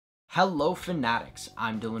Hello Fanatics,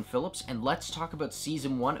 I'm Dylan Phillips, and let's talk about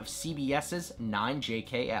Season 1 of CBS's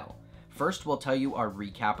 9JKL. First, we'll tell you our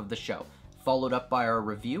recap of the show, followed up by our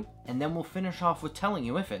review, and then we'll finish off with telling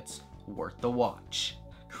you if it's worth the watch.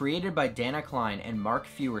 Created by Dana Klein and Mark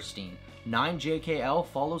Feuerstein, 9JKL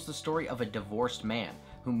follows the story of a divorced man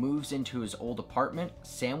who moves into his old apartment,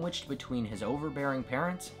 sandwiched between his overbearing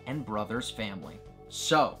parents and brother's family.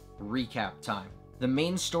 So, recap time. The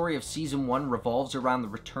main story of Season 1 revolves around the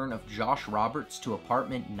return of Josh Roberts to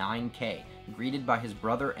apartment 9K, greeted by his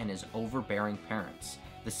brother and his overbearing parents.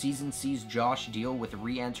 The season sees Josh deal with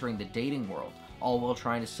re-entering the dating world, all while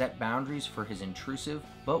trying to set boundaries for his intrusive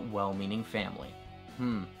but well-meaning family.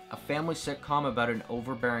 A family sitcom about an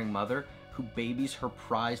overbearing mother who babies her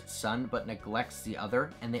prized son but neglects the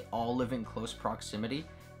other, and they all live in close proximity?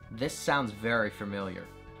 This sounds very familiar.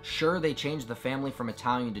 Sure, they changed the family from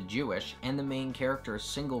Italian to Jewish, and the main character is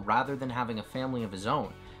single rather than having a family of his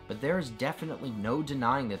own, but there is definitely no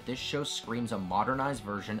denying that this show screams a modernized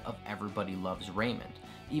version of Everybody Loves Raymond,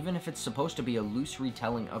 even if it's supposed to be a loose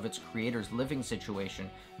retelling of its creator's living situation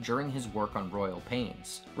during his work on Royal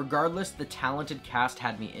Pains. Regardless, the talented cast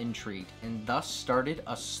had me intrigued, and thus started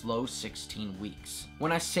a slow 16 weeks.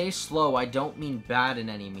 When I say slow, I don't mean bad in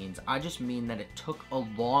any means, I just mean that it took a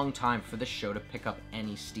long time for the show to pick up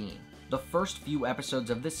any steam. The first few episodes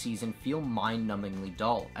of the season feel mind-numbingly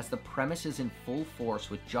dull, as the premise is in full force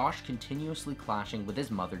with Josh continuously clashing with his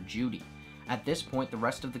mother Judy. At this point, the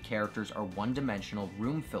rest of the characters are one-dimensional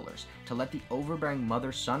room fillers to let the overbearing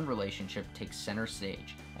mother-son relationship take center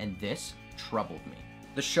stage, and this troubled me.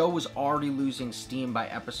 The show was already losing steam by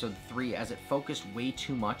episode 3 as it focused way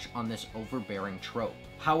too much on this overbearing trope.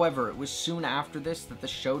 However, it was soon after this that the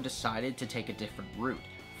show decided to take a different route,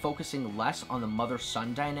 focusing less on the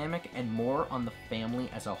mother-son dynamic and more on the family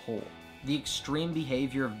as a whole. The extreme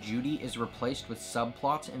behavior of Judy is replaced with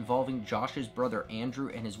subplots involving Josh's brother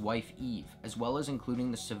Andrew and his wife Eve, as well as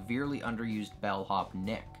including the severely underused bellhop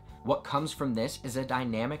Nick. What comes from this is a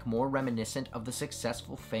dynamic more reminiscent of the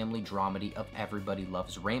successful family dramedy of Everybody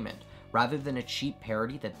Loves Raymond, rather than a cheap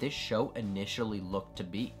parody that this show initially looked to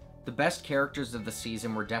be. The best characters of the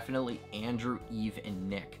season were definitely Andrew, Eve, and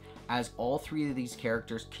Nick, as all three of these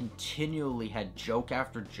characters continually had joke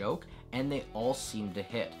after joke, and they all seemed to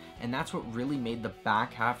hit, and that's what really made the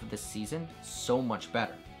back half of the season so much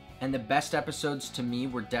better. And the best episodes to me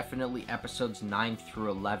were definitely episodes 9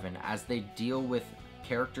 through 11, as they deal with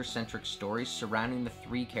character-centric stories surrounding the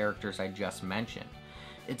three characters I just mentioned.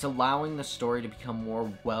 It's allowing the story to become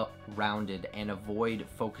more well-rounded and avoid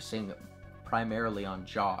focusing primarily on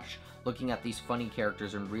Josh, looking at these funny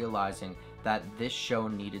characters and realizing that this show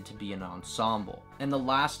needed to be an ensemble. And the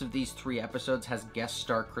last of these 3 episodes has guest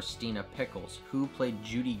star Christina Pickles, who played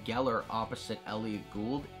Judy Geller opposite Elliot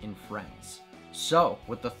Gould in Friends. So,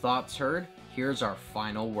 with the thoughts heard, here's our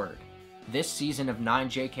final word. This season of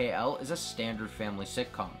 9JKL is a standard family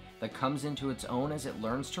sitcom that comes into its own as it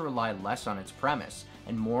learns to rely less on its premise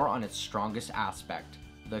and more on its strongest aspect,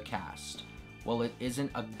 the cast. While it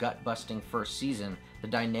isn't a gut-busting first season, the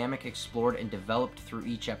dynamic explored and developed through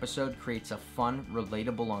each episode creates a fun,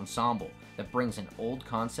 relatable ensemble that brings an old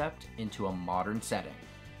concept into a modern setting.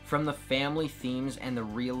 From the family themes and the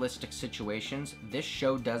realistic situations, this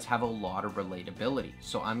show does have a lot of relatability,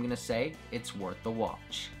 so I'm gonna say it's worth the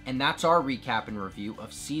watch. And that's our recap and review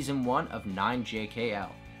of Season 1 of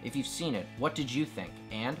 9JKL. If you've seen it, what did you think?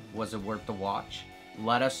 And was it worth the watch?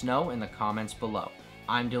 Let us know in the comments below.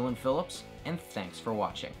 I'm Dylan Phillips, and thanks for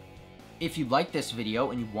watching. If you like this video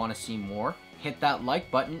and you want to see more, hit that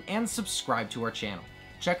like button and subscribe to our channel.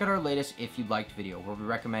 Check out our latest If You Liked video, where we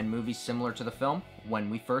recommend movies similar to the film When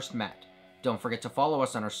We First Met. Don't forget to follow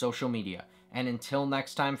us on our social media, and until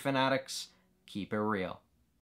next time, Fanatics, keep it real.